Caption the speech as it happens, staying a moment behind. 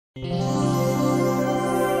So,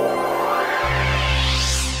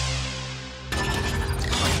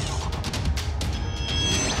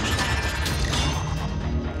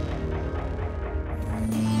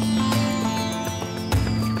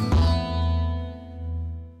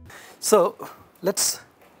 let us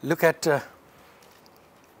look at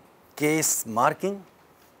case marking.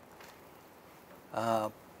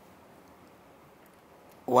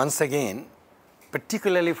 Once again,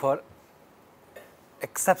 particularly for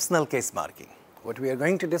exceptional case marking. What we are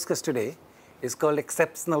going to discuss today is called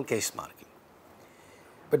exceptional case marking.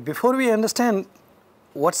 But before we understand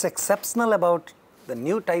what's exceptional about the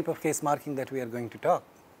new type of case marking that we are going to talk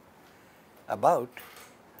about,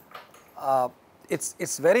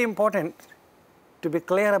 it's very important to be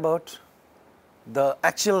clear about the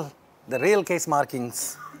real case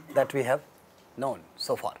markings that we have known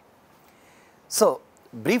so far. So,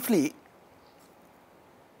 briefly,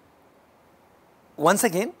 once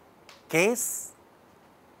again, case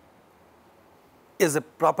is a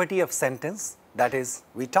property of sentence. That is,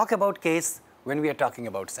 we talk about case when we are talking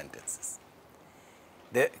about sentences.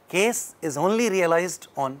 The case is only realized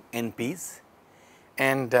on NPs,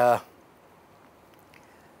 and there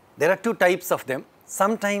are two types of them.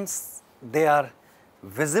 Sometimes they are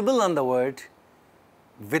visible on the word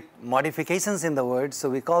with modifications in the word,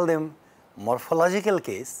 so we call them morphological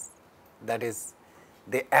case. That is,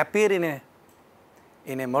 they appear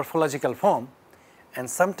in a morphological form, and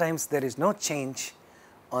sometimes there is no change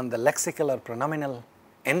on the lexical or pronominal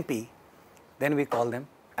NP, then we call them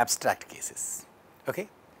abstract cases. Okay?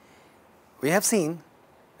 We have seen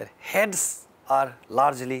that heads are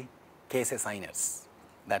largely case assigners.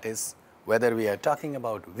 That is, whether we are talking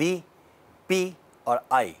about V, P or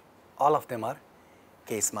I, all of them are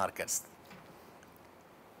case markers.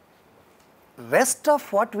 Rest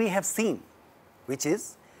of what we have seen, which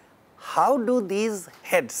is how do these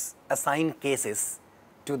heads assign cases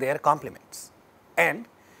to their complements and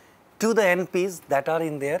to the NPs that are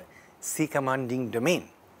in their C commanding domain.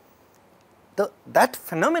 That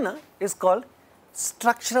phenomena is called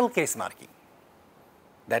structural case marking.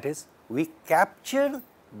 That is, we capture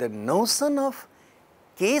the notion of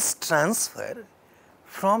case transfer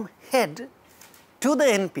from head to the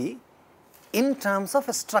NP in terms of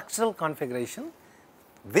a structural configuration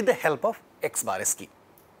with the help of X bar scheme.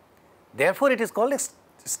 Therefore, it is called a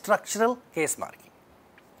structural case marking.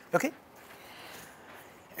 Okay?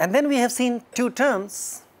 And then we have seen two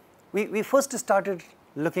terms. We first started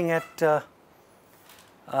looking at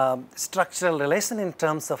structural relation in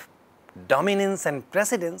terms of dominance and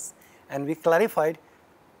precedence, and we clarified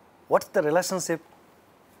what's the relationship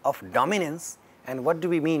of dominance and what do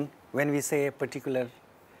we mean when we say a particular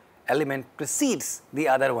element precedes the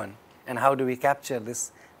other one, and how do we capture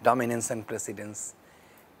this dominance and precedence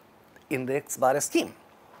in the X bar scheme.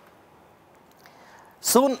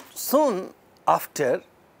 Soon after,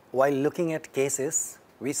 while looking at cases,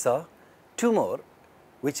 we saw two more,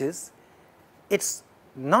 which is, it's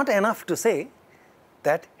not enough to say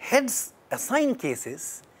that heads assign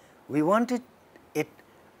cases. We wanted it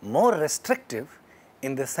more restrictive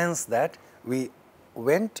in the sense that we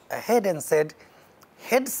went ahead and said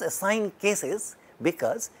heads assign cases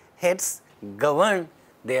because heads govern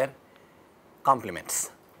their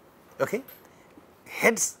complements. Okay?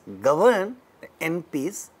 Heads govern the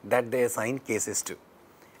NPs that they assign cases to,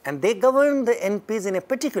 and they govern the NPs in a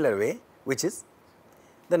particular way, which is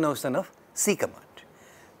the notion of C command.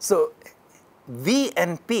 So, V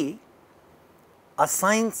and P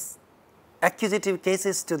assigns accusative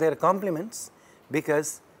cases to their complements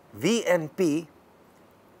because V and P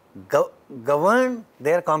govern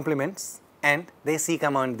their complements and they C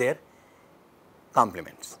command their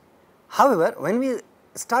complements. However, when we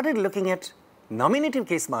started looking at nominative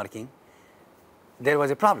case marking, there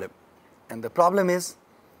was a problem, and the problem is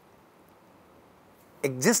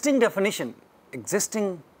existing definition,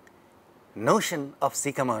 existing notion of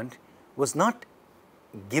C command was not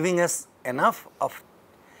giving us enough of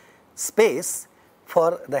space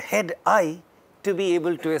for the head I to be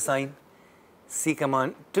able to assign C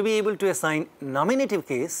command, to be able to assign nominative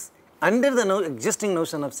case under the existing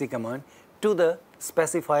notion of C command to the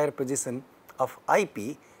specifier position of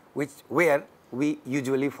IP, where we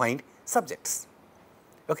usually find subjects.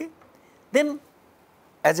 Okay? Then,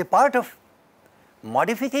 as a part of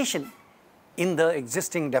modification in the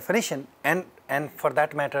existing definition, and for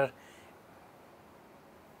that matter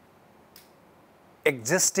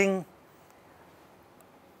existing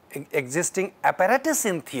apparatus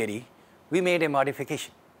in theory, we made a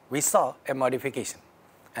modification. We saw a modification,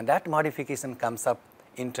 and that modification comes up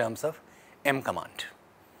in terms of M command,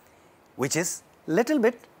 which is little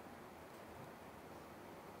bit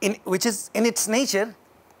which is in its nature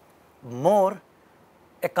more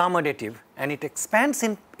accommodative, and it expands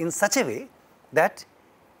in such a way that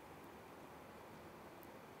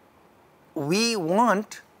we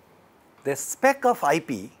want the spec of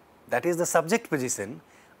IP, that is the subject position,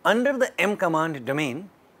 under the M command domain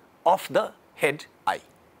of the head I.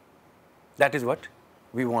 That is what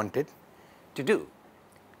we wanted to do.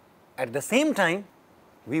 At the same time,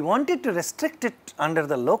 we wanted to restrict it under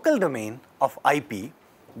the local domain of IP,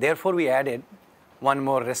 therefore we added one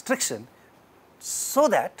more restriction so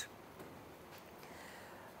that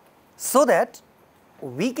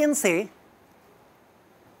we can say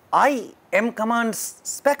I M commands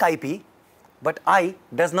spec IP, but I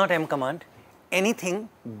does not M command anything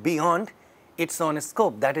beyond its own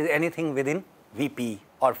scope, that is anything within VP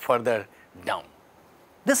or further down.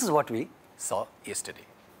 This is what we saw yesterday.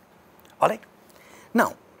 All right.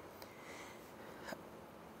 Now,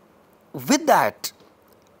 with that,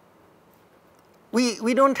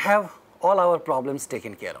 we don't have all our problems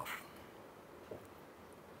taken care of.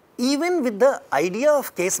 Even with the idea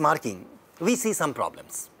of case marking, we see some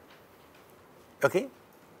problems. Okay?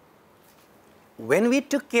 When we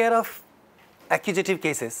took care of accusative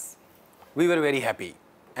cases, we were very happy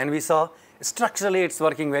and we saw structurally it's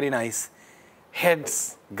working very nice.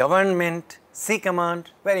 Heads, government, C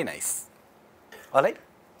command, very nice. All right?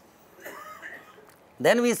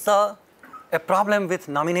 Then we saw a problem with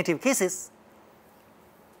nominative cases,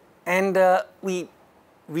 and we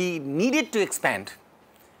needed to expand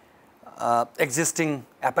existing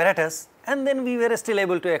apparatus, and then we were still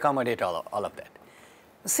able to accommodate all of that.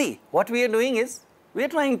 See, what we are doing is we are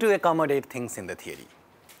trying to accommodate things in the theory.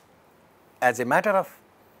 As a matter of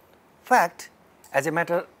fact, as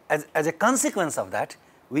a consequence of that,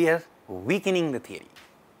 we are weakening the theory.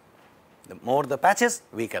 The more the patches,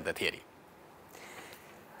 weaker the theory.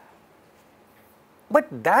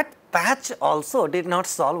 But that patch also did not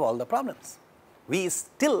solve all the problems. We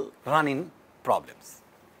still run in problems.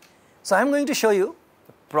 So, I am going to show you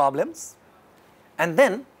the problems, and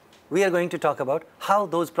then we are going to talk about how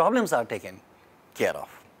those problems are taken care of.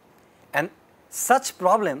 And such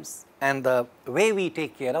problems and the way we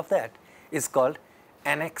take care of that is called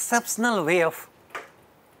an exceptional way of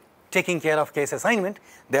taking care of case assignment,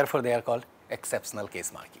 therefore, they are called exceptional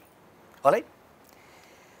case marking. All right?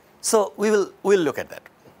 So, we will look at that.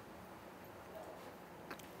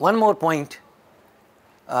 One more point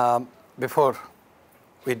before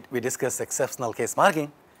we discuss exceptional case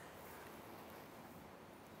marking.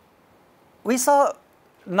 We saw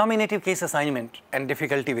nominative case assignment and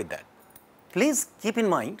difficulty with that. Please keep in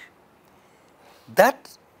mind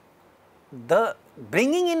that the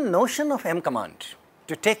bringing in notion of M command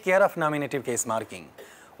to take care of nominative case marking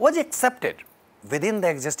was accepted within the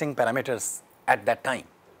existing parameters at that time.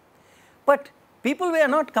 But people were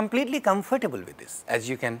not completely comfortable with this, as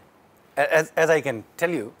you can, as I can tell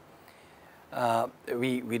you.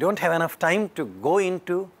 We don't have enough time to go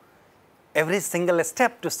into every single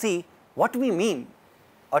step to see what we mean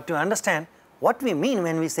or to understand what we mean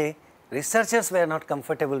when we say researchers were not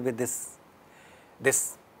comfortable with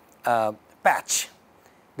this patch.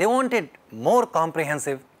 They wanted more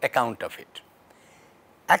comprehensive account of it.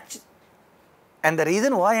 And the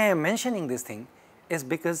reason why I am mentioning this thing is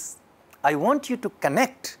because I want you to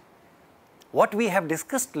connect what we have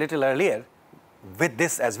discussed little earlier with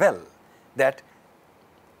this as well, that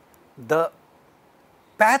the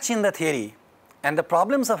patch in the theory and the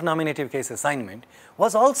problems of nominative case assignment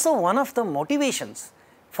was also one of the motivations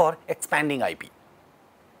for expanding IP.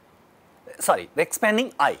 Sorry, the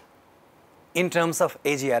expanding I in terms of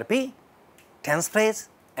AGRP, tense phrase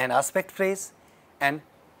and aspect phrase, and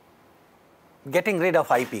getting rid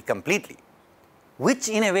of IP completely, which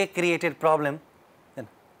in a way created problem. And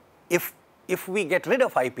if we get rid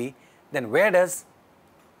of IP, then where does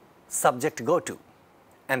subject go to?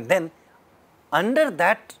 And then under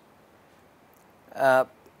that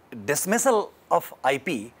dismissal of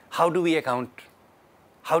IP, how do we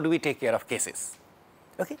take care of cases?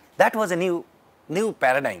 Okay? That was a new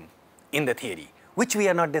paradigm in the theory, which we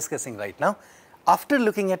are not discussing right now. After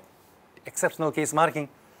looking at exceptional case marking,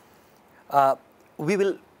 we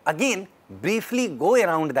will again briefly go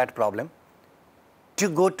around that problem to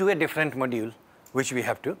go to a different module which we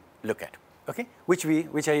have to look at, okay? Which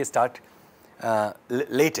I start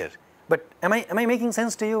later. But am I making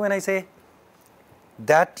sense to you when I say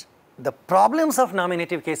that the problems of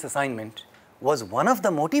nominative case assignment was one of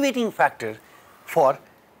the motivating factor for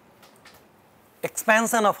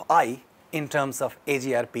expansion of I in terms of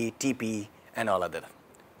AGRP, TP and all other,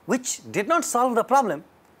 which did not solve the problem,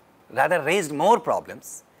 rather raised more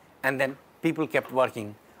problems, and then people kept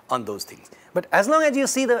working on those things. But as long as you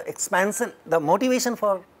see the expansion, the motivation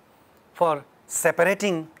for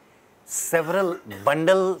separating several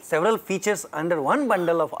features under one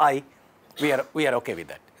bundle of I, we are okay with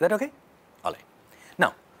that. Is that okay? All right.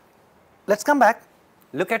 Now, let's come back,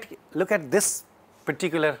 look at this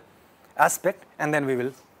particular aspect, and then we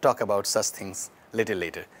will talk about such things little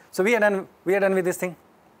later. So we are done with this thing.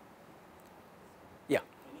 Yeah.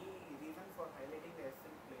 Any reason for highlighting the S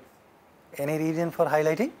in place? Any reason for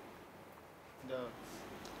highlighting?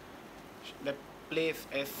 The place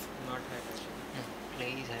S. Not highlighted.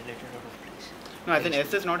 Play is highlighted out of place. No, as in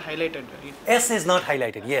S is not highlighted, right? S is not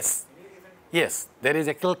highlighted, yes. Yes, there is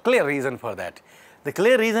a clear reason for that. The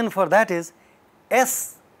clear reason for that is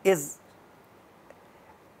S is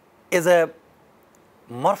a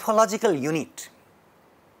morphological unit,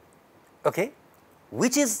 okay,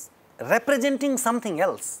 which is representing something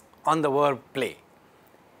else on the verb play,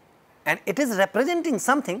 and it is representing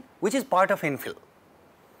something which is part of infill.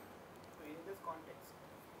 So in this context?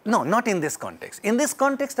 No, not in this context. In this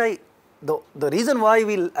context, the reason why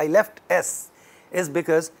I left S is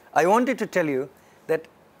because I wanted to tell you that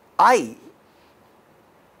I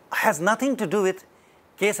has nothing to do with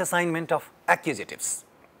case assignment of accusatives.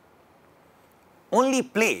 Only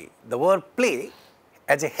play, the word play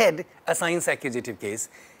as a head assigns accusative case.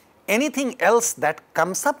 Anything else that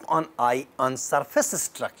comes up on I on surface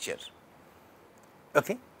structure,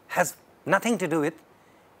 okay, has nothing to do with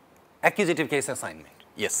accusative case assignment.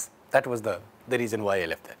 Yes, that was the reason why I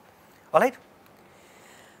left that. All right.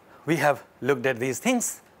 We have looked at these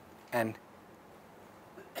things, and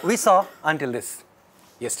we saw until this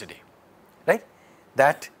yesterday, right,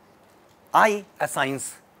 that I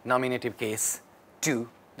assigns nominative case to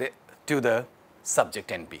the subject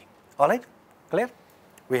NP. All right, clear?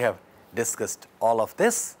 We have discussed all of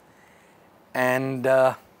this, and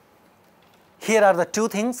here are the two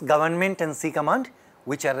things, government and C command,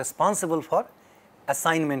 which are responsible for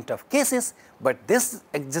assignment of cases, but this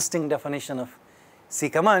existing definition of C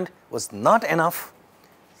command was not enough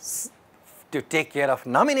to take care of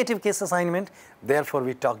nominative case assignment. Therefore,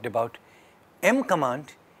 we talked about M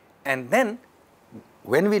command, and then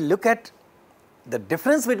when we look at the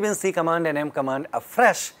difference between C command and M command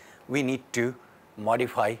afresh, we need to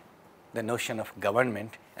modify the notion of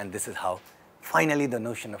government, and this is how finally the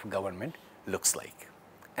notion of government looks like.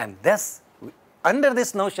 And thus, under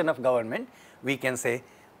this notion of government, we can say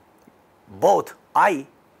both I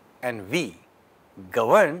and V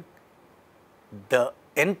govern the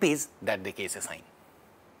NPs that the case assign.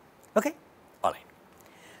 Okay? All right.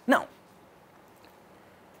 Now,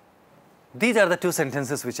 these are the two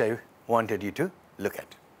sentences which I wanted you to look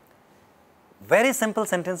at. Very simple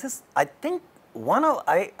sentences. I think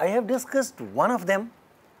I have discussed one of them,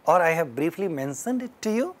 or I have briefly mentioned it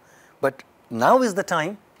to you, but now is the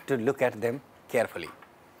time to look at them carefully.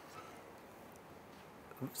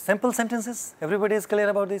 Simple sentences. Everybody is clear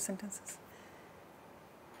about these sentences?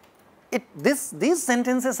 These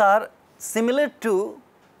sentences are similar to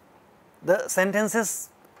the sentences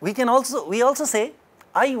we also say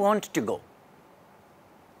I want to go,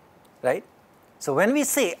 right? So when we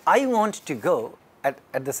say I want to go,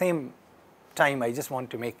 at the same time I just want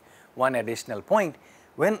to make one additional point.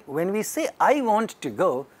 When we say I want to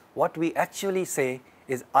go, what we actually say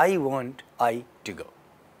is I want I to go.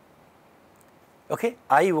 Okay,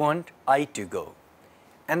 I want I to go,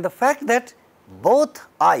 and the fact that both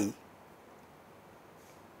I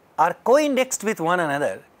are co-indexed with one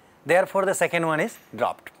another, therefore the second one is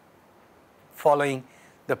dropped. Following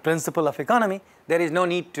the principle of economy, there is no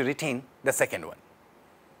need to retain the second one.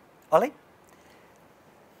 All right.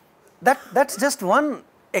 That's just one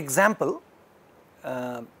example.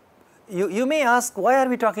 You may ask, why are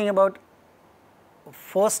we talking about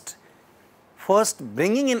first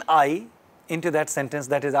bringing in I into that sentence,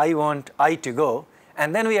 that is I want I to go,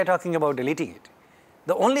 and then we are talking about deleting it.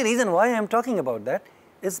 The only reason why I am talking about that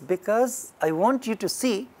is because I want you to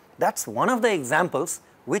see that's one of the examples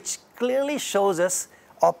which clearly shows us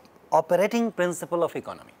operating principle of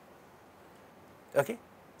economy. Okay?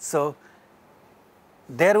 So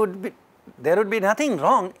there would be nothing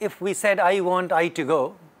wrong if we said I want I to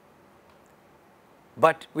go,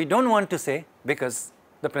 but we don't want to say because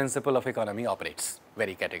the principle of economy operates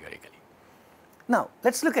very categorically. Now,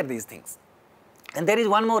 let's look at these things. And there is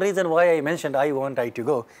one more reason why I mentioned I want I to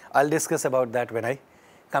go. I'll discuss about that when I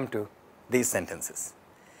come to these sentences.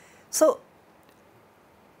 So,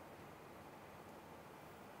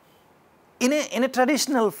 in a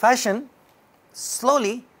traditional fashion,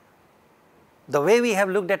 slowly, the way we have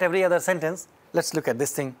looked at every other sentence, let's look at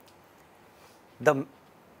this thing. Do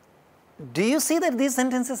you see that these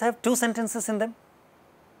sentences have two sentences in them?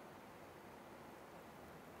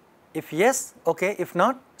 If yes, okay. If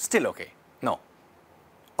not, still okay. No.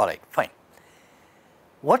 All right, fine.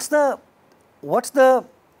 What's the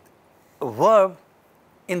verb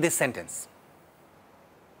in this sentence?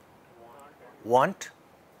 Want.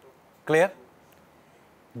 Clear?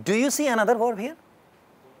 Do you see another verb here?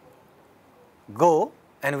 Go,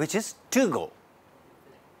 and which is to go.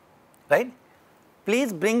 Right?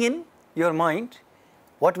 Please bring in your mind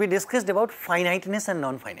what we discussed about finiteness and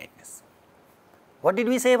non-finiteness. What did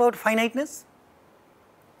we say about finiteness?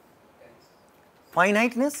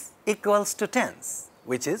 Finiteness equals to tense,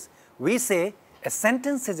 which is we say a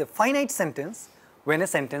sentence is a finite sentence when a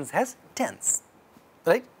sentence has tense,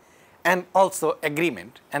 right? And also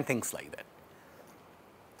agreement and things like that.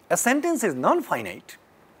 A sentence is non-finite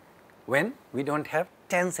when we don't have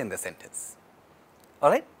tense in the sentence.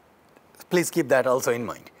 All right? Please keep that also in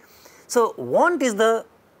mind. So, want is the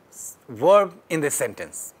verb in this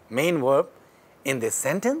sentence, main verb in this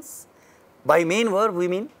sentence. By main verb we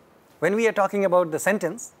mean when we are talking about the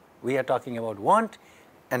sentence, we are talking about want,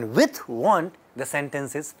 and with want the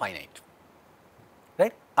sentence is finite,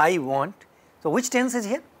 right? I want. So, which tense is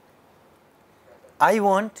here? I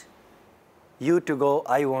want you to go,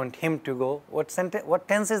 I want him to go. What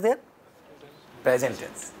tense is there? Present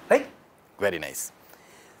tense, right? Very nice.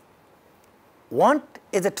 Want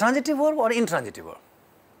is a transitive verb or intransitive verb?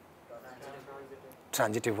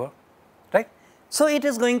 Transitive verb, right? So, it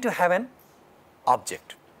is going to have an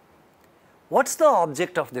object. What's the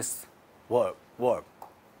object of this verb?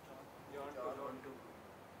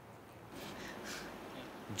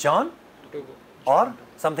 John or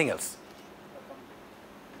something else?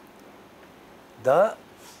 The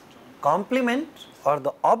complement or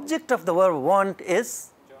the object of the verb want is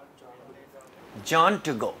John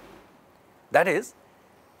to go. That is,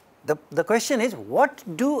 the question is, what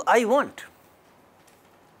do I want?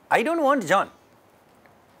 I don't want John.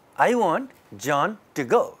 I want John to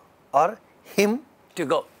go or him to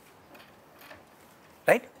go,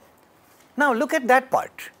 right? Now look at that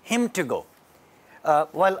part, him to go.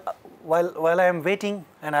 While I am waiting,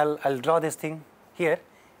 and I'll draw this thing here,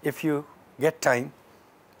 if you get time,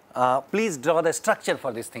 please draw the structure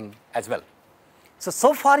for this thing as well.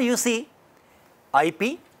 So far you see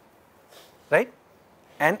IP, right,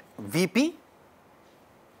 and VP,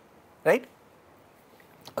 right?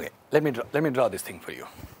 Okay, let me draw this thing for you.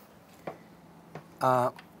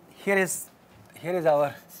 Here is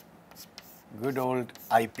our good old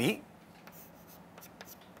IP.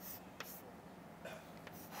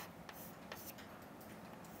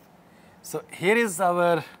 So here is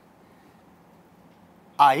our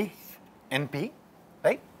I, NP,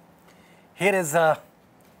 right? Here is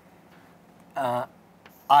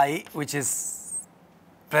I, which is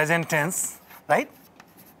present tense, right?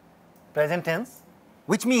 Present tense,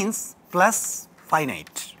 which means plus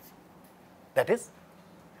finite. That is,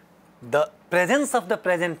 the presence of the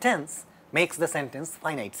present tense makes the sentence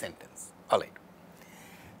finite sentence. All right.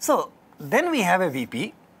 So then we have a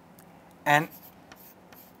VP, and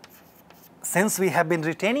since we have been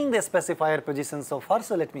retaining the specifier position so far,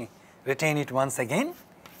 so let me retain it once again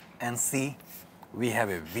and see we have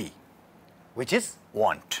a V, which is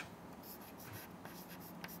want.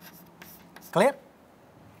 Clear?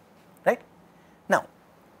 Right? Now,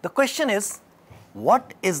 the question is,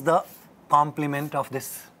 what is the complement of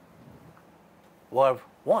this verb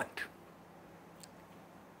want?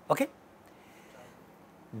 Okay?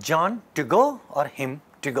 John to go or him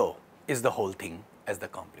to go is the whole thing as the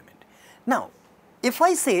complement. Now, if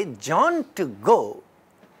I say John to go,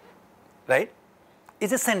 right,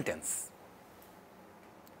 is a sentence,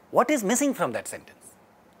 what is missing from that sentence?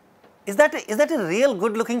 Is that a real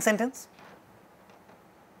good looking sentence?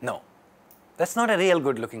 No, that's not a real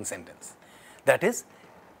good looking sentence. That is,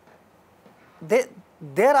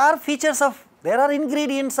 there are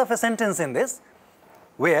ingredients of a sentence in this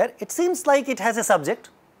where it seems like it has a subject,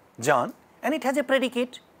 John, and it has a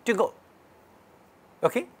predicate, to go.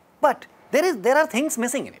 Okay? But there are things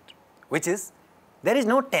missing in it, which is there is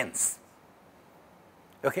no tense.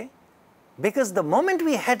 Okay? Because the moment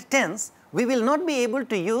we had tense, we will not be able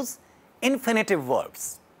to use infinitive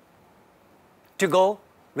verbs. To go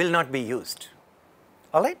will not be used.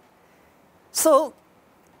 All right? So,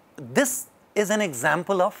 this is an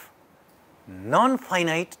example of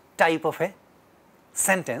non-finite type of a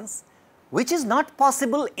sentence which is not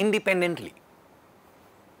possible independently.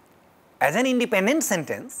 As an independent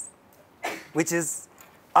sentence, which is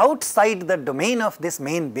outside the domain of this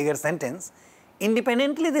main bigger sentence,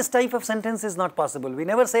 independently this type of sentence is not possible. We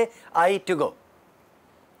never say I to go,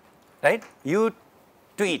 right? You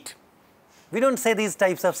to eat. We don't say these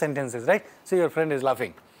types of sentences, right? So your friend is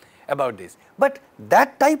laughing. about this. But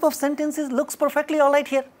that type of sentences looks perfectly all right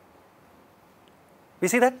here. We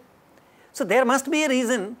see that? So there must be a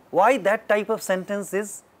reason why that type of sentence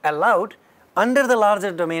is allowed under the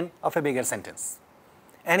larger domain of a bigger sentence,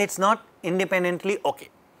 and it's not independently okay.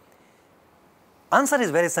 Answer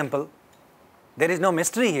is very simple. There is no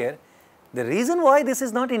mystery here. The reason why this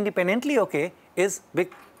is not independently okay is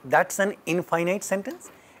that's an infinite sentence,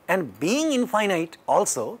 and being infinite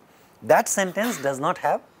also, that sentence does not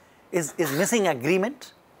have, is missing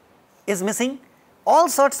agreement, is missing all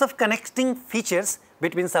sorts of connecting features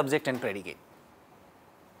between subject and predicate.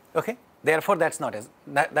 Okay? Therefore, that's not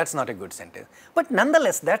a good sentence. But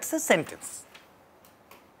nonetheless, that's a sentence.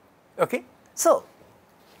 Okay? So,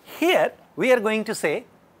 here we are going to say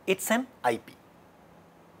it's an IP.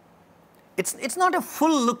 It's not a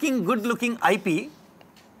full looking, good looking IP,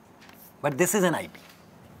 but this is an IP.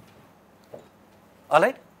 All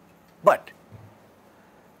right? But,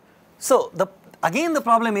 so again the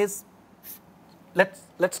problem is,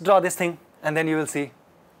 let's draw this thing and then you will see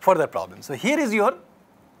further problems. So here is your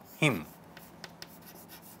him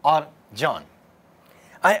or John.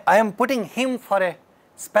 I am putting him for a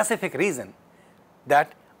specific reason,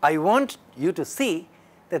 that I want you to see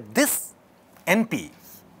that this NP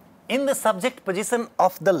in the subject position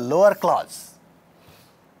of the lower clause,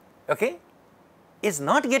 okay, is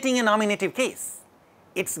not getting a nominative case,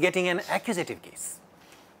 it's getting an accusative case.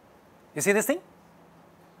 You see this thing?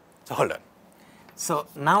 So hold on. So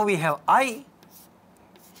now we have I,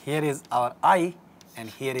 here is our I, and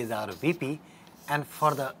here is our VP, and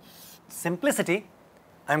for the simplicity,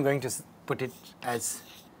 I am going to put it as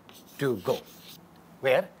to go,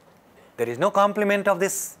 where there is no complement of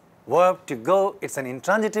this verb to go, it's an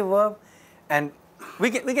intransitive verb, and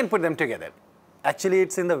we can put them together. Actually,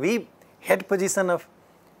 it's in the V head position of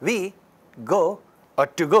V, go or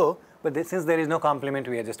to go, but since there is no complement,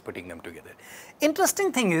 we are just putting them together.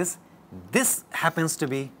 Interesting thing is, this happens to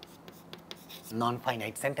be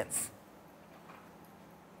non-finite sentence,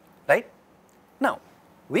 right? Now,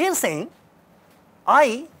 we are saying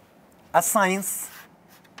I assigns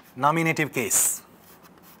nominative case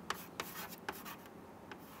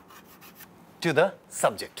to the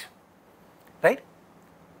subject, right?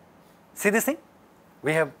 See this thing?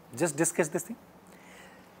 We have just discussed this thing.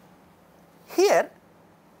 Here,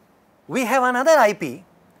 we have another IP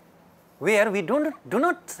where we do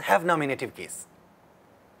not have nominative case.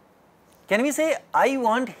 Can we say, I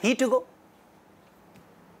want he to go?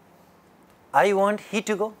 I want he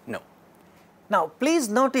to go? No. Now, please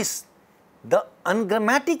notice the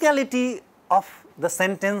ungrammaticality of the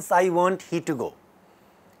sentence, I want he to go,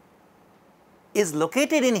 is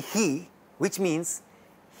located in he, which means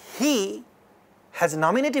he has a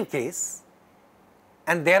nominative case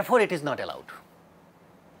and therefore it is not allowed.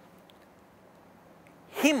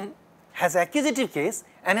 Him has accusative case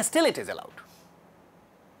and still it is allowed.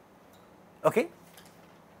 Okay?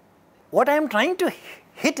 What I am trying to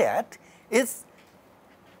hit at is,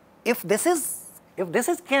 if this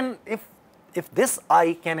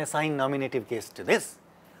I can assign nominative case to this,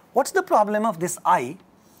 what's the problem of this I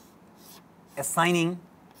assigning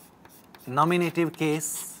nominative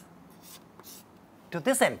case to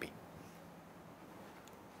this NP?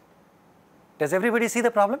 Does everybody see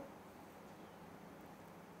the problem?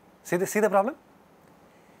 See the problem?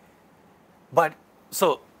 But,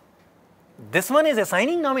 so, this one is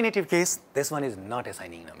assigning nominative case, this one is not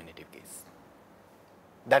assigning nominative case.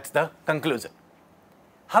 That's the conclusion.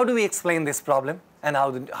 How do we explain this problem and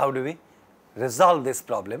how do we resolve this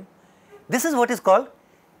problem? This is what is called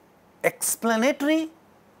explanatory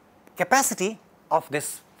capacity of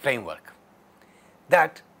this framework.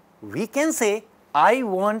 That we can say, I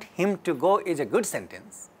want him to go is a good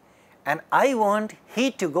sentence, and I want he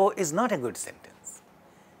to go is not a good sentence.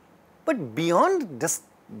 But beyond just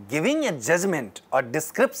giving a judgment or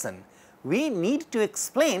description, we need to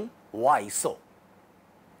explain why so.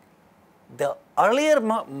 The earlier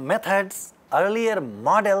methods, earlier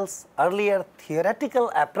models, earlier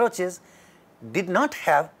theoretical approaches did not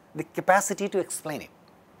have the capacity to explain it.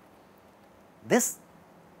 This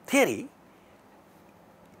theory,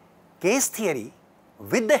 case theory,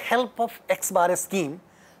 with the help of X-bar scheme,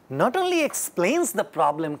 not only explains the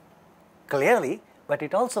problem clearly, but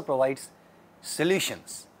it also provides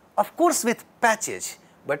solutions. Of course, with patchage,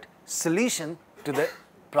 but solution to the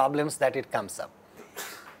problems that it comes up.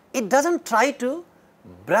 It doesn't try to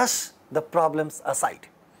brush the problems aside.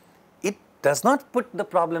 It does not put the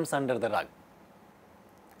problems under the rug.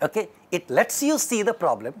 Okay? It lets you see the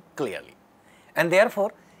problem clearly. And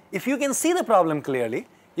therefore, if you can see the problem clearly,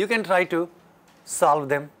 you can try to solve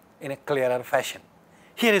them in a clearer fashion.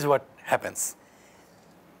 Here is what happens.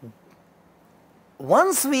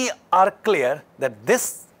 once we are clear that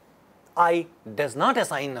this I does not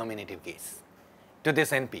assign nominative case to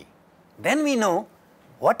this NP, then we know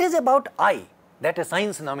what is about I that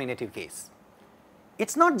assigns nominative case. It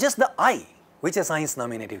is not just the I which assigns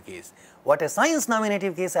nominative case. What assigns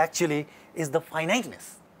nominative case actually is the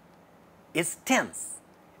finiteness, is tense,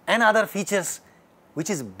 and other features which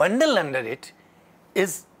is bundled under it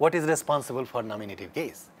is what is responsible for nominative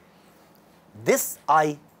case. This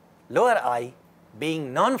I, lower I,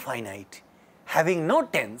 being non-finite, having no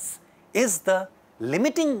tense, is the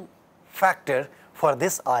limiting factor for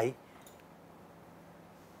this I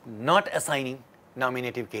not assigning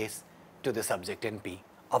nominative case to the subject NP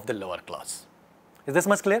of the lower clause. Is this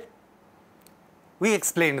much clear? We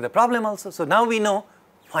explained the problem also. So now we know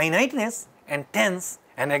finiteness and tense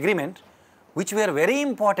and agreement, which were very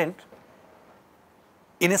important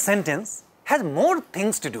in a sentence, has more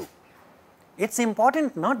things to do. It's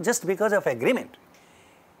important not just because of agreement.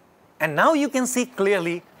 And now you can see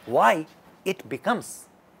clearly why it becomes,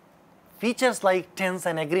 features like tense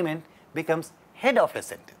and agreement becomes head of a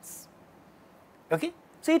sentence. Okay?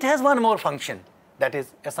 So it has one more function, that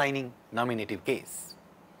is assigning nominative case.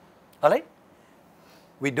 All right?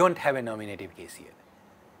 We don't have a nominative case here.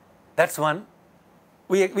 That's one.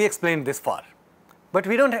 We explained this far, but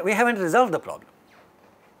we haven't resolved the problem.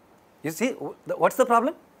 You see, what's the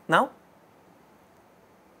problem now?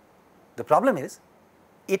 The problem is,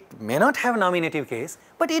 it may not have nominative case,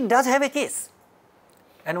 but it does have a case.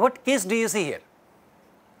 And what case do you see here?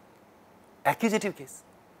 Accusative case.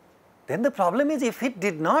 Then the problem is, if it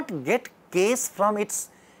did not get case from its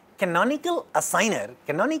canonical assigner,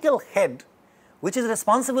 canonical head, which is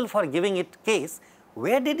responsible for giving it case,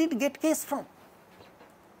 where did it get case from?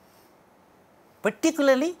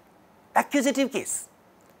 Particularly accusative case.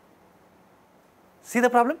 See the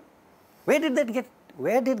problem? Where did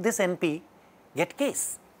this NP get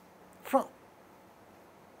case from?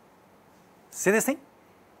 See this thing?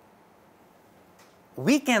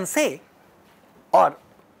 We can say, or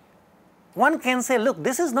one can say, look,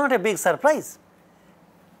 this is not a big surprise.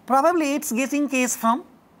 Probably it's getting case from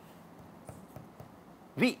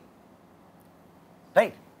V,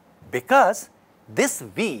 right? Because this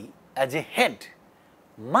V as a head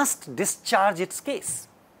must discharge its case.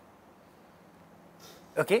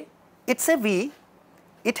 Okay? It's a V,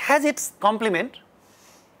 it has its complement,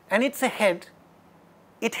 and it's a head,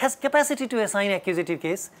 it has capacity to assign accusative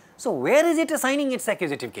case. So where is it assigning its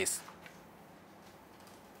accusative case?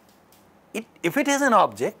 If it has an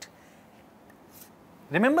object,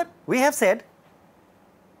 remember we have said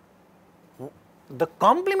the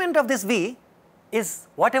complement of this V is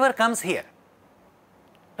whatever comes here,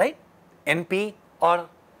 right? NP, or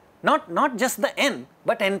not just the N,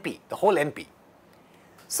 but NP, the whole NP.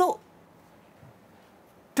 So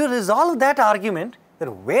to resolve that argument, that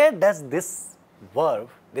where does this verb,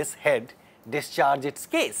 this head, discharge its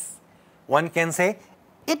case? One can say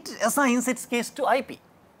it assigns its case to IP.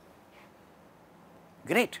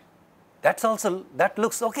 Great, that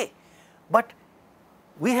looks okay. But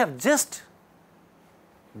we have just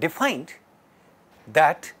defined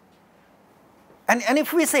that, and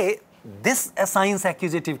if we say this assigns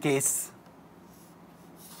accusative case,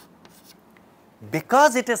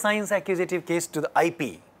 because it assigns accusative case to the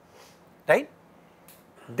IP, right?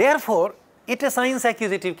 Therefore, it assigns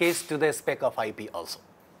accusative case to the spec of IP also.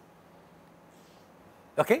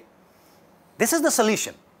 Okay? This is the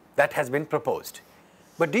solution that has been proposed.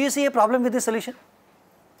 But do you see a problem with this solution?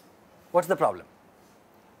 What's the problem?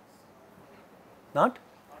 Not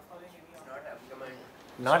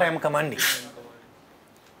M commanding.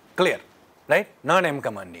 Clear, right? Not M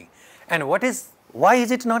commanding. And why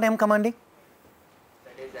is it not M commanding?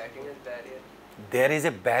 That is acting as barrier. There is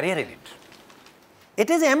a barrier in it. It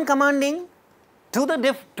is M commanding to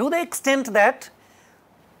the extent that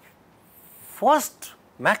first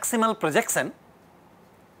maximal projection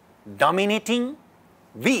dominating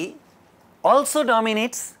V also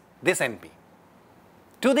dominates this NP.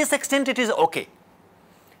 To this extent it is okay.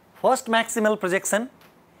 First maximal projection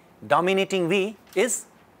dominating V is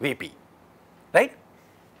VP, right?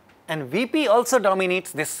 And VP also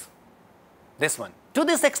dominates this one. To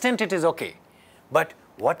this extent it is okay. But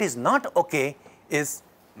what is not okay is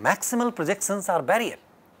maximal projections are barrier.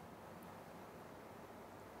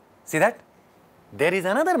 See that? There is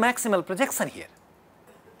another maximal projection here,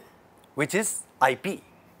 which is IP.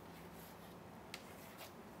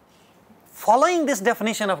 Following this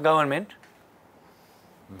definition of government,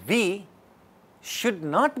 V should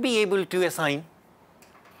not be able to assign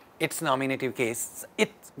its nominative case.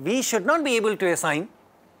 V should not be able to assign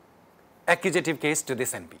accusative case to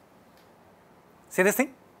this NP. See this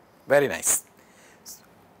thing? Very nice.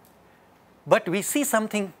 But we see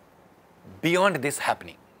something beyond this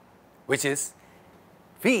happening, which is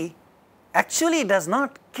V actually does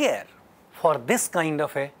not care for this kind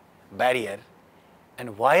of a barrier, and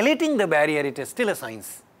violating the barrier, it still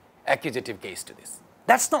assigns accusative case to this.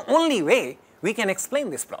 That's the only way we can explain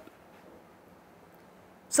this problem.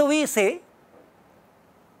 So we say,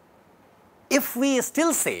 if we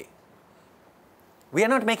still say, we are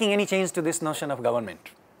not making any change to this notion of government,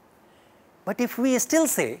 but if we still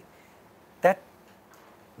say that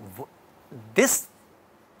this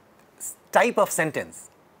type of sentence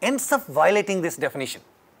ends up violating this definition,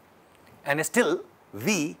 and still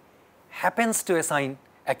V happens to assign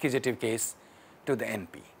accusative case to the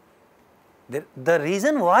NP. The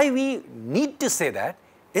reason why we need to say that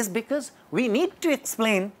is because we need to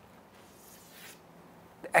explain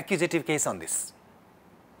the accusative case on this.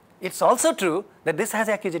 It's also true that this has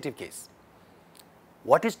accusative case.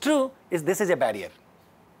 What is true is this is a barrier,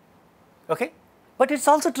 okay? But it's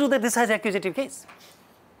also true that this has accusative case.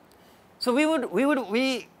 So we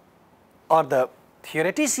or the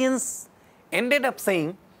theoreticians ended up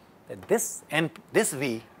saying that this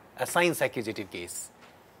V assigns accusative case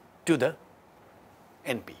to the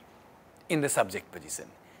NP in the subject position,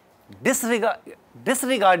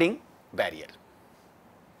 disregarding barrier,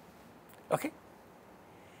 okay?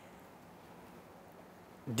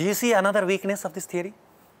 Do you see another weakness of this theory?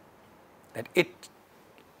 That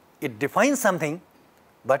it defines something,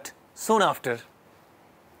 but soon after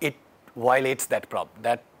it violates that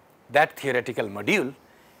that theoretical module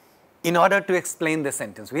in order to explain the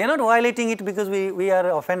sentence. We are not violating it because we are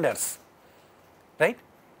offenders, right?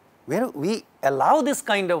 We allow this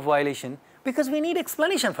kind of violation because we need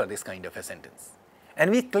explanation for this kind of a sentence.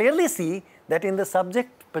 And we clearly see that in the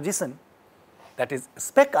subject position, that is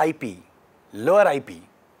spec IP, lower IP,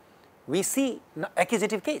 we see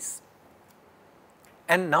accusative case.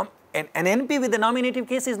 And an NP with the nominative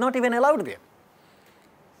case is not even allowed there,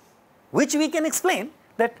 which we can explain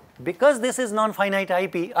that because this is non-finite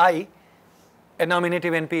IP, a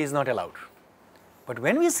nominative NP is not allowed. But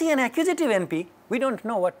when we see an accusative NP, we don't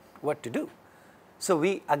know what to do. So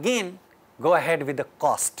we again go ahead with the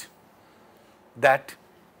cost that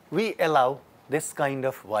we allow this kind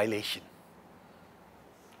of violation,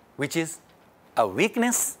 which is a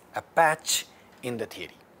weakness, a patch in the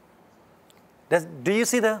theory. Do you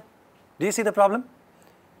see the problem?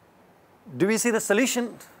 Do we see the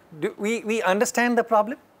solution? Do we understand the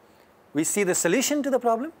problem? We see the solution to the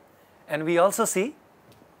problem, and we also see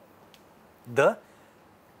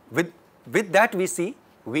with that we see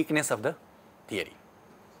weakness of the theory.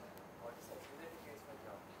 What is the accusative case for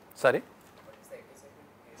John? Sorry? What is the accusative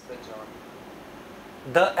case for John?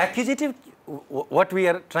 The accusative, what we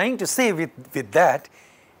are trying to say with that,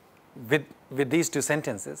 with these two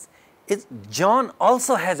sentences, is John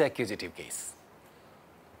also has accusative case.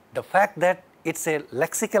 The fact that it's a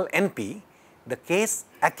lexical NP, the case,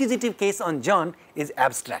 accusative case on John is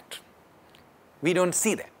abstract. We don't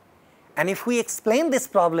see that. And if we explain this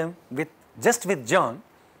problem just with John,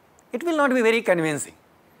 it will not be very convincing.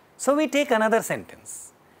 So we take another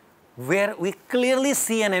sentence where we clearly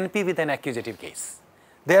see an NP with an accusative case.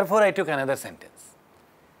 Therefore, I took another sentence.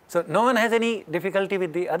 So no one has any difficulty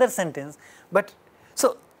with the other sentence, but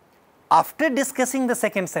so after discussing the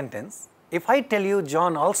second sentence, if I tell you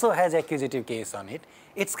John also has accusative case on it,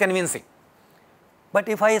 it's convincing. But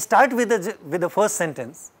if I start with the first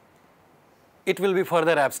sentence, it will be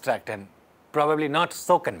further abstract and probably not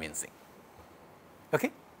so convincing.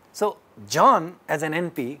 Okay? So John as an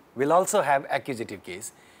NP will also have accusative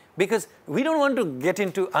case, because we don't want to get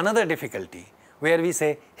into another difficulty where we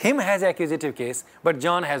say him has accusative case, but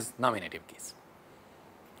John has nominative case.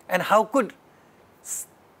 And how could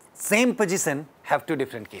same position have two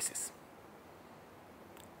different cases?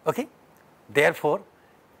 Okay? Therefore,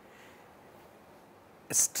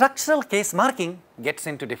 structural case marking gets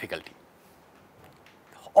into difficulty.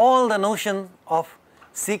 All the notion of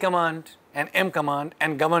C command and M command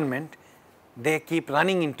and government, they keep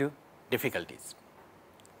running into difficulties.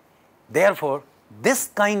 Therefore, this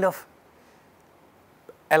kind of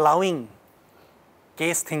allowing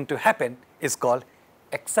case thing to happen is called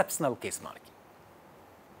exceptional case marking.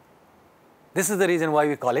 This is the reason why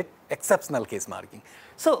we call it exceptional case marking.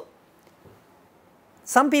 So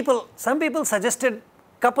some people suggested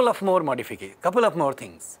couple of more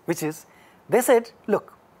things, which is they said,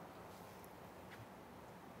 look,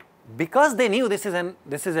 because they knew this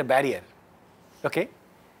is a barrier, okay?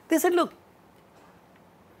 They said, look,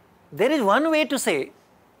 there is one way to say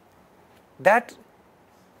that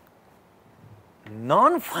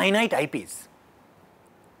non-finite IPs,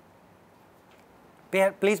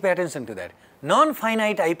 please pay attention to that,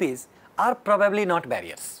 non-finite IPs are probably not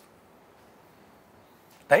barriers,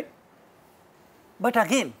 right? But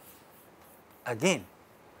again,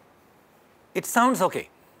 it sounds okay,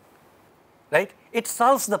 right? It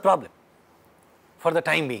solves the problem for the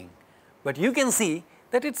time being, but you can see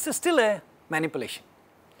that it is still a manipulation.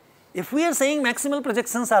 If we are saying maximal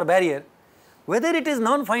projections are barrier, whether it is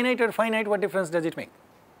non-finite or finite, what difference does it make?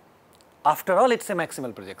 After all, it is a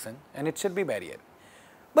maximal projection and it should be barrier.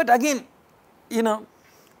 But again, you know,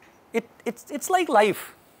 it's like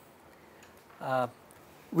life.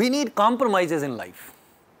 We need compromises in life.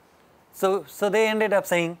 So they ended up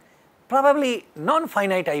saying probably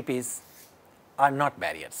non-finite IPs are not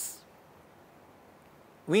barriers.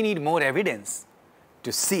 We need more evidence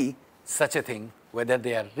to see such a thing, whether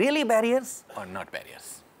they are really barriers or not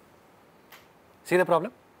barriers. See the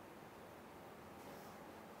problem?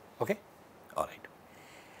 Okay? All right.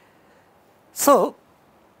 So,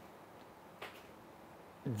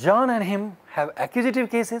 John and him have accusative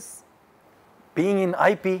cases, being in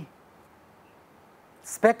IP,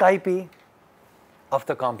 spec IP of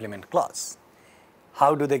the complement clause.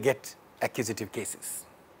 How do they get accusative cases?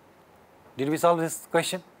 Did we solve this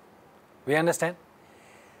question? We understand?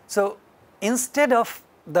 So, instead of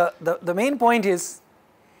the main point is,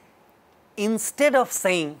 instead of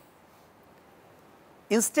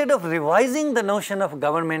revising the notion of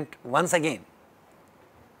government once again,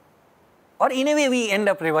 or in a way we end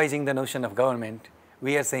up revising the notion of government,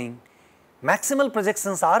 we are saying maximal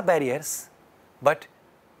projections are barriers, but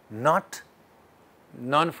not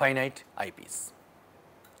non-finite IPs.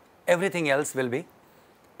 Everything else will be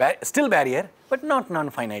still barrier, but not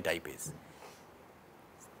non-finite IPs.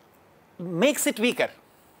 Makes it weaker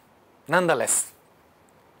nonetheless,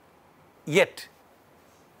 yet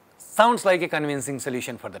sounds like a convincing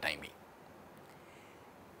solution for the time being.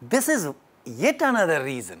 This is yet another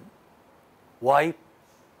reason why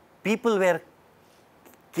people were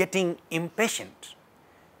getting impatient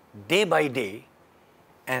day by day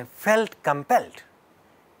and felt compelled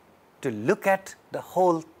to look at the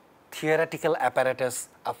whole theoretical apparatus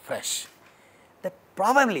afresh. That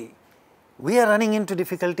probably we are running into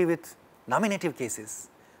difficulty with nominative cases,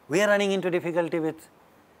 we are running into difficulty with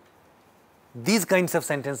these kinds of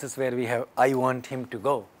sentences where we have "I want him to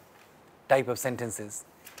go" type of sentences.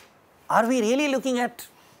 Are we really looking at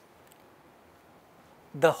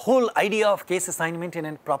the whole idea of case assignment in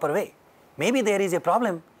a proper way? Maybe there is a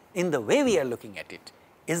problem in the way we are looking at it.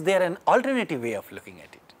 Is there an alternative way of looking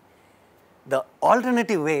at it? The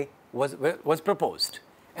alternative way was proposed,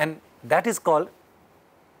 and that is called,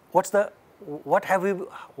 what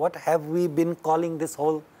have we been calling this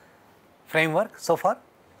whole framework so far?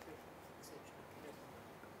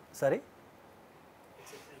 Sorry?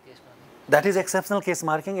 That is exceptional case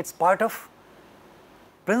marking. It's part of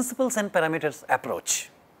principles and parameters approach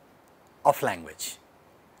of language,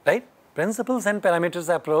 right? Principles and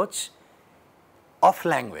parameters approach of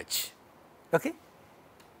language, okay?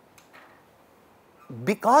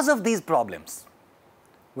 Because of these problems,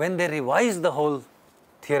 when they revised the whole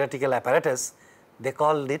theoretical apparatus, they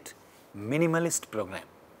called it minimalist program,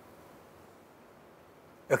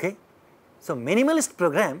 okay? So, minimalist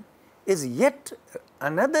program is yet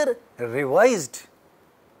another revised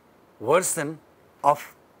version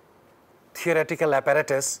of theoretical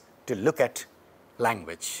apparatus to look at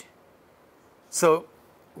language. So,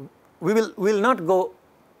 we will not go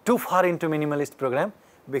too far into minimalist program,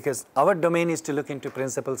 because our domain is to look into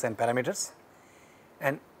principles and parameters,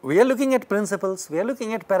 and we are looking at principles, we are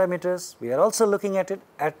looking at parameters, we are also looking at it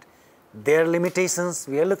at their limitations,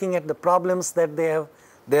 we are looking at the problems that they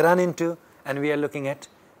run into, and we are looking at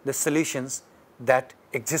the solutions that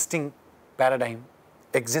existing paradigm,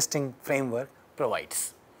 existing framework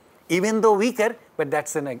provides. Even though weaker, but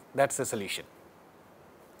that's a solution.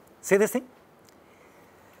 See this thing?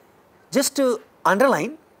 Just to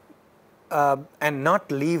underline and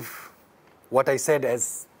not leave what I said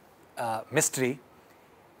as mystery,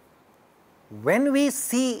 when we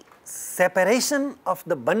see separation of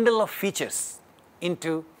the bundle of features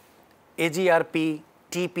into AGRP,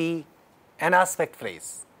 TP and aspect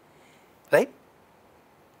phrase, right?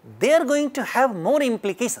 They are going to have more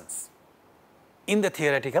implications in the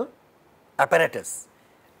theoretical apparatus,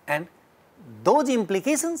 and those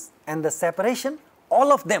implications and the separation,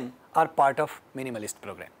 all of them are part of minimalist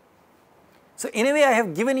program. So, in a way I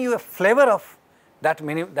have given you a flavor of that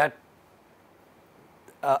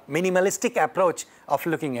minimalistic approach of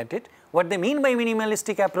looking at it. What they mean by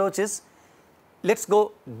minimalistic approach is, let us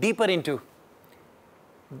go deeper into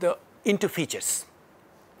features,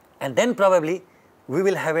 and then probably we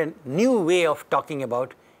will have a new way of talking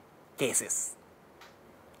about cases,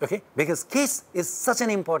 okay? Because case is such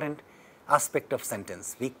an important aspect of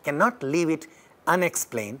sentence. We cannot leave it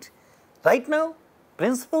unexplained. Right now,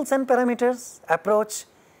 principles and parameters approach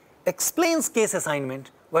explains case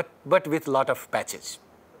assignment, but with lot of patches.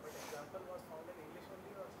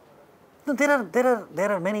 No,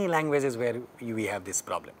 there are many languages where we have this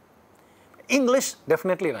problem. English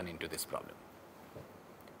definitely run into this problem.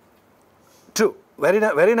 True,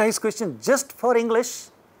 very nice question. Just for English,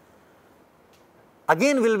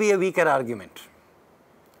 again will be a weaker argument.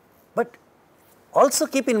 But also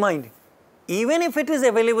keep in mind, even if it is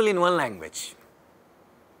available in one language,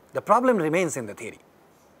 the problem remains in the theory.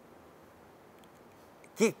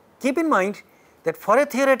 Keep in mind that for a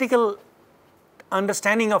theoretical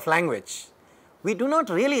understanding of language, we do not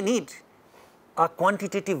really need a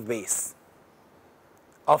quantitative base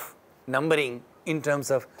of numbering in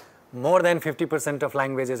terms of more than 50% of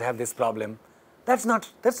languages have this problem. That's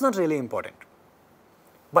not really important.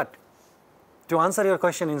 But to answer your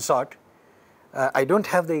question in short, I don't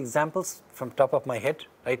have the examples from top of my head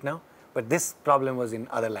right now, but this problem was in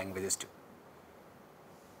other languages too.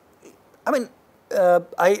 I mean,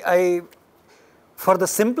 for the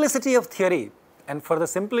simplicity of theory and for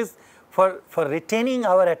retaining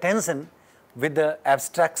our attention with the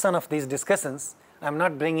abstraction of these discussions, I am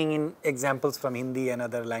not bringing in examples from Hindi and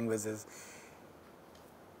other languages.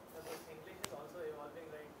 English is also evolving,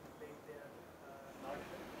 right? Like they are not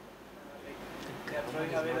like they are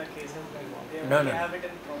throwing away the cases. They No. have it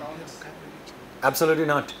in pronouns. Absolutely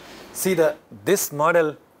not. See, this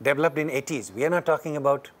model developed in 80s. We are not talking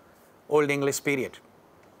about Old English period.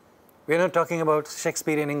 We are not talking about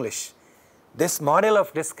Shakespearean English. This model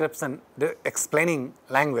of description, the explaining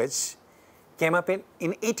language, came up in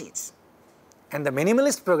 80s. And the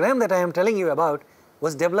minimalist program that I am telling you about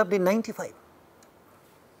was developed in 95.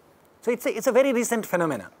 So it's a very recent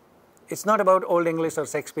phenomena. It's not about Old English or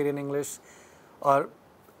Shakespearean English or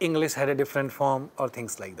English had a different form or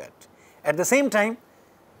things like that. At the same time,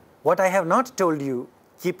 what I have not told you,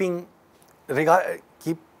 keeping a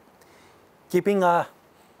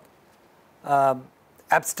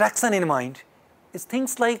abstraction in mind, is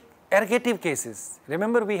things like ergative cases.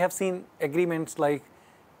 Remember, we have seen agreements like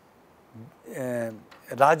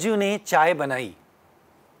Raju ne chai banai,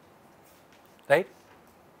 right?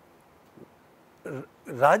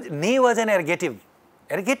 Ne was an ergative.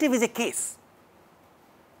 Ergative is a case.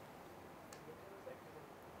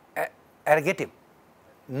 Ergative.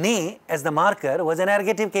 Ne as the marker was an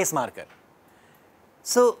ergative case marker.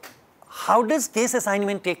 So, how does case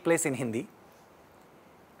assignment take place in Hindi?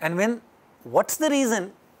 And what's the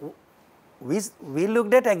reason? We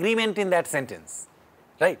looked at agreement in that sentence,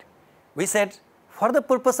 right? We said, for the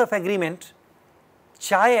purpose of agreement,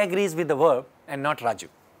 Chai agrees with the verb and not Raju,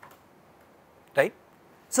 right?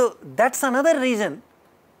 So, that's another reason,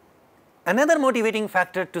 another motivating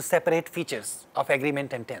factor to separate features of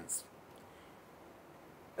agreement and tense.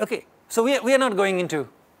 Okay, so we are not going into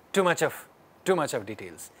too much of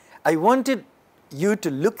details. I wanted you to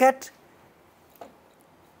look at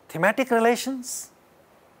thematic relations,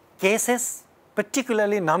 cases,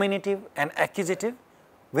 particularly nominative and accusative,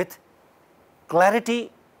 with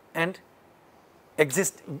clarity and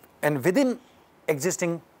within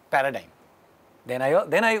existing paradigm. Then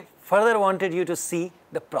I further wanted you to see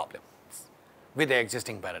the problems with the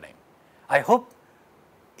existing paradigm. I hope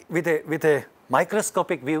with a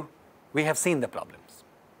microscopic view, we have seen the problems,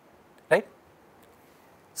 right?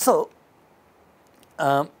 So,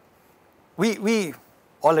 we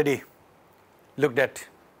already looked at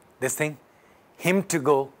this thing. Him to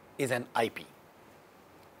go is an IP.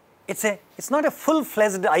 It's not a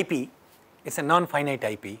full-fledged IP, it's a non-finite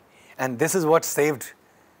IP, and this is what saved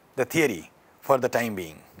the theory for the time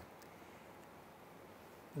being.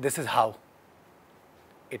 This is how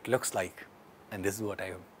it looks like, and this is what I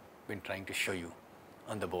have been trying to show you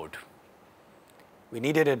on the board. We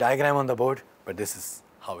needed a diagram on the board, but this is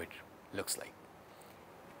how it looks like.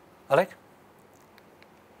 All right?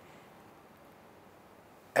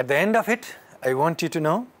 At the end of it, I want you to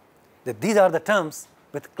know that these are the terms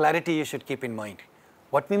with clarity you should keep in mind.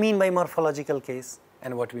 What we mean by morphological case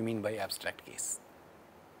and what we mean by abstract case.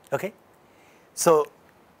 Okay? So,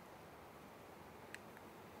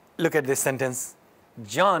 look at this sentence.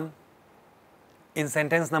 John, in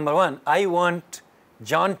sentence number 1, I want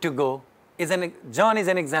John to go, John is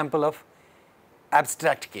an example of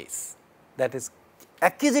abstract case. That is,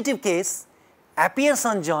 accusative case appears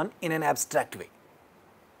on John in an abstract way.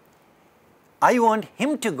 I want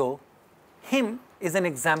him to go, him is an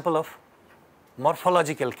example of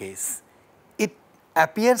morphological case. It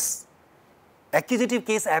appears, accusative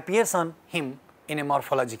case appears on him in a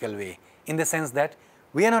morphological way, in the sense that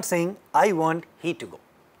we are not saying I want he to go.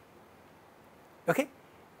 Okay?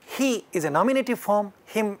 He is a nominative form,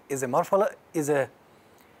 him is a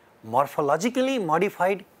morphologically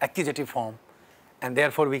modified accusative form, and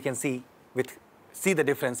therefore we can see the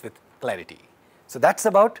difference with clarity. So that's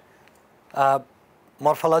about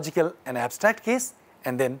morphological and abstract case,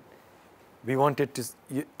 and then I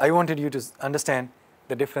wanted you to understand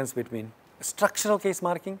the difference between structural case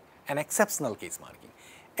marking and exceptional case marking.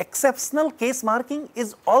 Exceptional case marking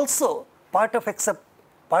is also part of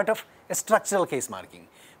a structural case marking,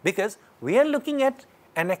 because we are looking at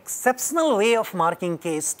an exceptional way of marking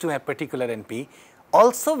case to a particular NP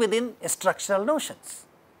also within structural notions.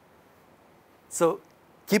 So,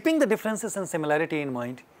 keeping the differences and similarity in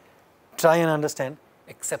mind, try and understand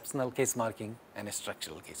exceptional case marking and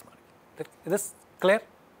structural case marking. Is this clear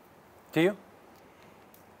to you?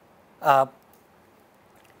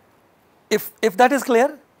 If that is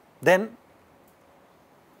clear, then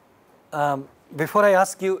before I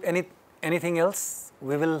ask you anything else,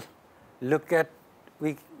 we will look at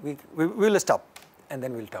we will stop and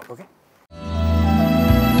then we will talk. Okay.